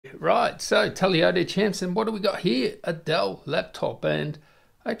Right, so Talio there, champs, and what do we got here? A Dell laptop, and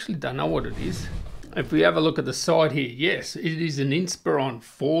I actually don't know what it is. If we have a look at the side here, yes, it is an Inspiron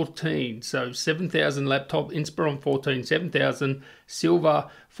 14, so 7000 laptop, Inspiron 14, 7000, silver,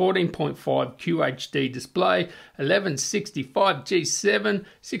 14.5 QHD display, 1165 G7,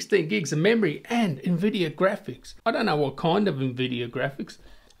 16 gigs of memory, and NVIDIA graphics. I don't know what kind of NVIDIA graphics,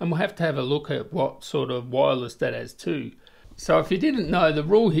 and we'll have to have a look at what sort of wireless that has too. So if you didn't know, the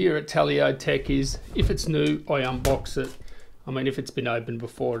rule here at Talio Tech is, if it's new, I unbox it. I mean, if it's been opened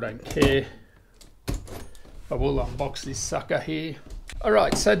before, I don't care. I will unbox this sucker here. All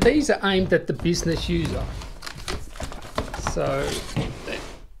right, so these are aimed at the business user. So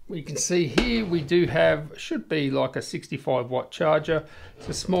we can see here we do have, should be like a 65 watt charger. It's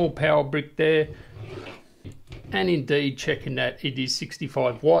a small power brick there. And indeed, checking that it is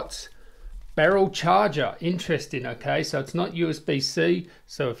 65 watts. Barrel charger, interesting, okay, so it's not USB-C,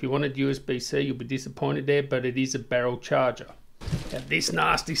 so if you wanted USB-C you'll be disappointed there, but it is a barrel charger. Now, this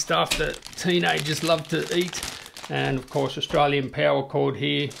nasty stuff that teenagers love to eat, and of course Australian power cord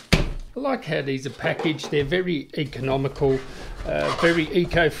here. I like how these are packaged, they're very economical, very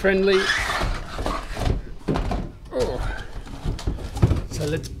eco-friendly. Oh. So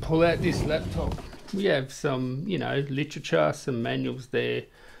let's pull out this laptop. We have some, you know, literature, some manuals there.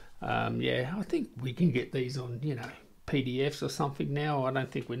 Yeah, I think we can get these on, you know, PDFs or something now. I don't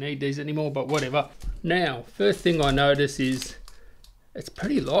think we need these anymore, but whatever. Now, first thing I notice is it's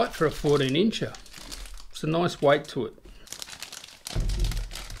pretty light for a 14-incher. It's a nice weight to it.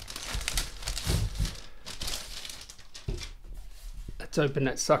 Let's open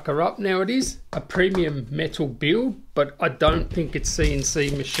that sucker up. Now, it is a premium metal build, but I don't think it's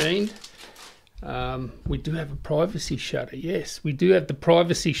CNC machined. We do have a privacy shutter. Yes, we do have the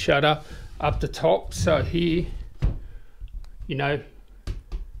privacy shutter up the top. So here, you know,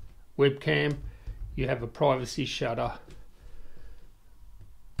 webcam, you have a privacy shutter.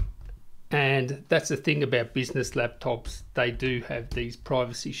 And that's the thing about business laptops. They do have these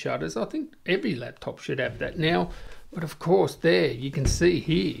privacy shutters. I think every laptop should have that now. But of course, there you can see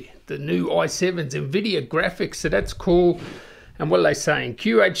here the new i7's NVIDIA graphics. So that's cool. And what are they saying?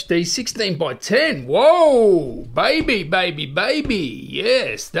 QHD 16:10. Whoa, baby, baby, baby.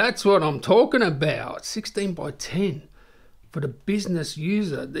 Yes, that's what I'm talking about. 16:10 for the business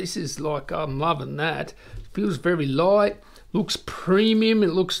user. This is like, I'm loving that. Feels very light, looks premium,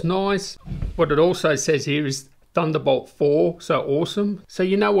 it looks nice. What it also says here is Thunderbolt 4, so awesome. So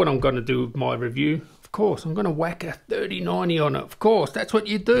you know what I'm going to do with my review. Of course, I'm going to whack a 3090 on it. Of course, that's what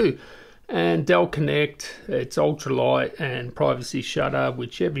you do. And Dell Connect, it's ultralight and privacy shutter,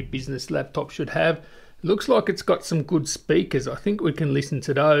 which every business laptop should have. It looks like it's got some good speakers. I think we can listen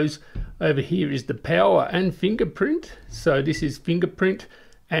to those. Over here is the power and fingerprint. So this is fingerprint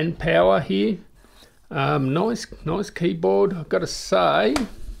and power here. Nice keyboard. I've got to say,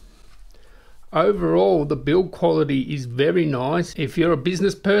 overall the build quality is very nice. If you're a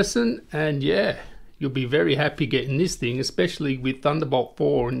business person, and yeah, you'll be very happy getting this thing, especially with Thunderbolt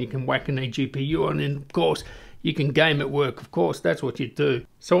 4, and you can whack an eGPU on, and of course you can game at work. Of course, that's what you do.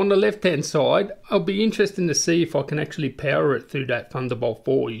 So on the left hand side, I'll be interested to see if I can actually power it through that Thunderbolt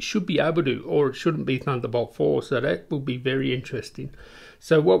 4. You should be able to, or it shouldn't be Thunderbolt 4, so that will be very interesting.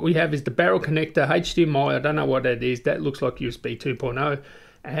 So what we have is the barrel connector, HDMI, I don't know what that is, that looks like USB 2.0,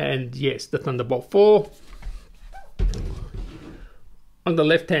 and yes, the Thunderbolt 4. On the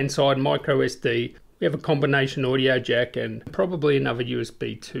left hand side, micro SD. We have a combination audio jack and probably another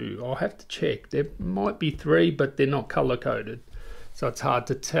USB 2. I'll have to check. There might be 3, but they're not color coded, so it's hard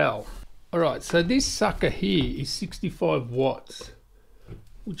to tell. All right, so this sucker here is 65 watts.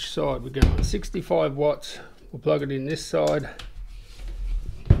 Which side we're going on? 65 watts. We'll plug it in this side.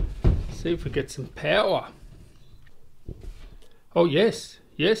 See if we get some power. Oh yes,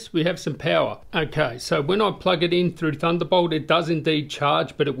 yes, we have some power. Okay, so when I plug it in through Thunderbolt, it does indeed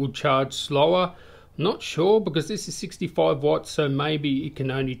charge, but it will charge slower. Not sure, because this is 65 watts, so maybe it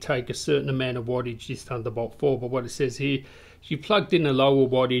can only take a certain amount of wattage, this Thunderbolt 4. But what it says here is you plugged in a lower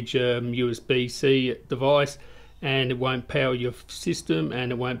wattage USB-C device, and it won't power your system,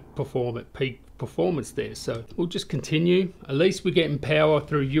 and it won't perform at peak performance there. So we'll just continue. At least we're getting power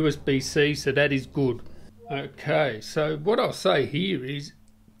through USB-C, so that is good. Okay, so what I'll say here is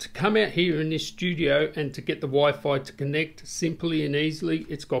to come out here in this studio and to get the Wi-Fi to connect simply and easily,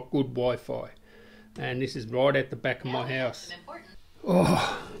 it's got good Wi-Fi. And this is right at the back of my house.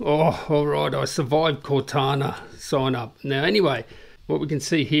 All right, I survived Cortana sign up. Now anyway, what we can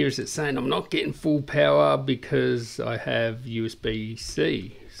see here is it's saying I'm not getting full power because I have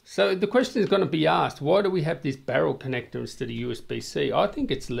USB-C. So the question is going to be asked, why do we have this barrel connector instead of USB-C? I think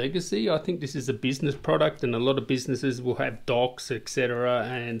it's legacy. I think this is a business product, and a lot of businesses will have docks, etc.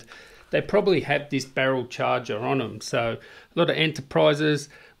 And they probably have this barrel charger on them. So a lot of enterprises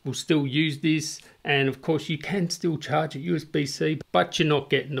will still use this. And of course you can still charge it USB-C, but you're not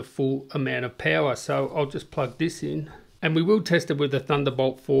getting the full amount of power. So I'll just plug this in. And we will test it with a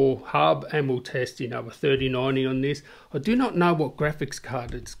Thunderbolt 4 hub, and we'll test, a 3090 on this. I do not know what graphics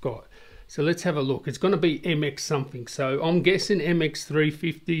card it's got. So let's have a look. It's going to be MX something. So I'm guessing MX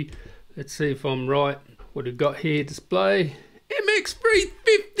 350. Let's see if I'm right. What have we got here? Display. MX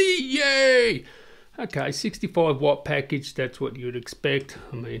 350, yay! Okay, 65 watt package, that's what you'd expect.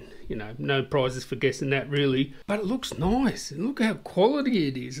 I mean, no prizes for guessing that really. But it looks nice, and look how quality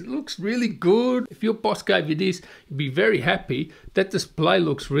it is. It looks really good. If your boss gave you this, you'd be very happy. That display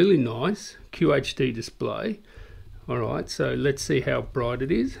looks really nice, QHD display. Alright, so let's see how bright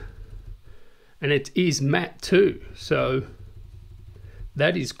it is. And it is matte too, so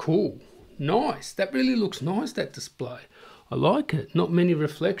that is cool. Nice, that really looks nice, that display. I like it, not many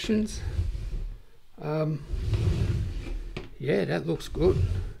reflections. Yeah, that looks good.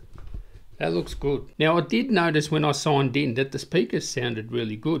 That looks good. Now I did notice when I signed in that the speakers sounded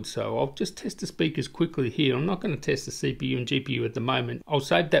really good, so I'll just test the speakers quickly here. I'm not going to test the CPU and GPU at the moment. I'll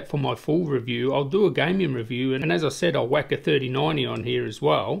save that for my full review. I'll do a gaming review, and as I said, I'll whack a 3090 on here as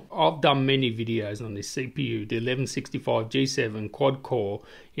well. I've done many videos on this CPU, the 1165 G7 quad core,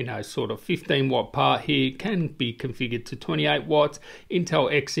 sort of 15 watt part here, can be configured to 28 watts,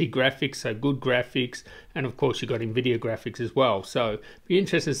 Intel Xe graphics, so good graphics, and of course you've got NVIDIA graphics as well. So be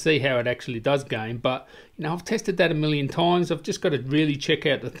interested to see how it actually does game, but I've tested that a million times. I've just got to really check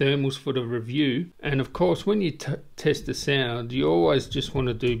out the thermals for the review. And of course when you test the sound, you always just want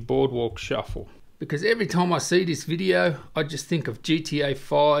to do boardwalk shuffle, because every time I see this video I just think of GTA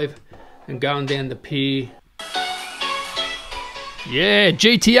 5 and going down the pier. Yeah,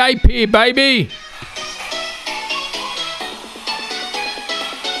 GTA pier, baby!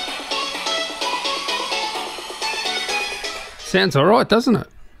 Sounds alright, doesn't it?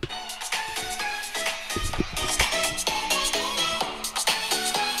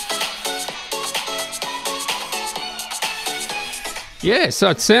 Yeah,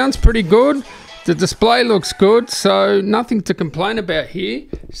 so it sounds pretty good. The display looks good, so nothing to complain about here.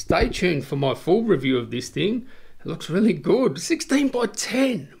 Stay tuned for my full review of this thing. It looks really good. 16 by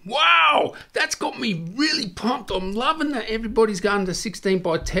 10. Wow, that's got me really pumped. I'm loving that everybody's going to 16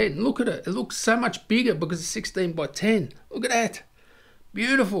 by 10. Look at it. It looks so much bigger because it's 16 by 10. Look at that.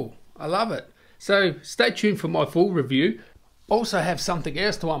 Beautiful. I love it. So stay tuned for my full review. Also have something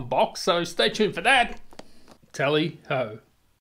else to unbox, so stay tuned for that. Tally ho.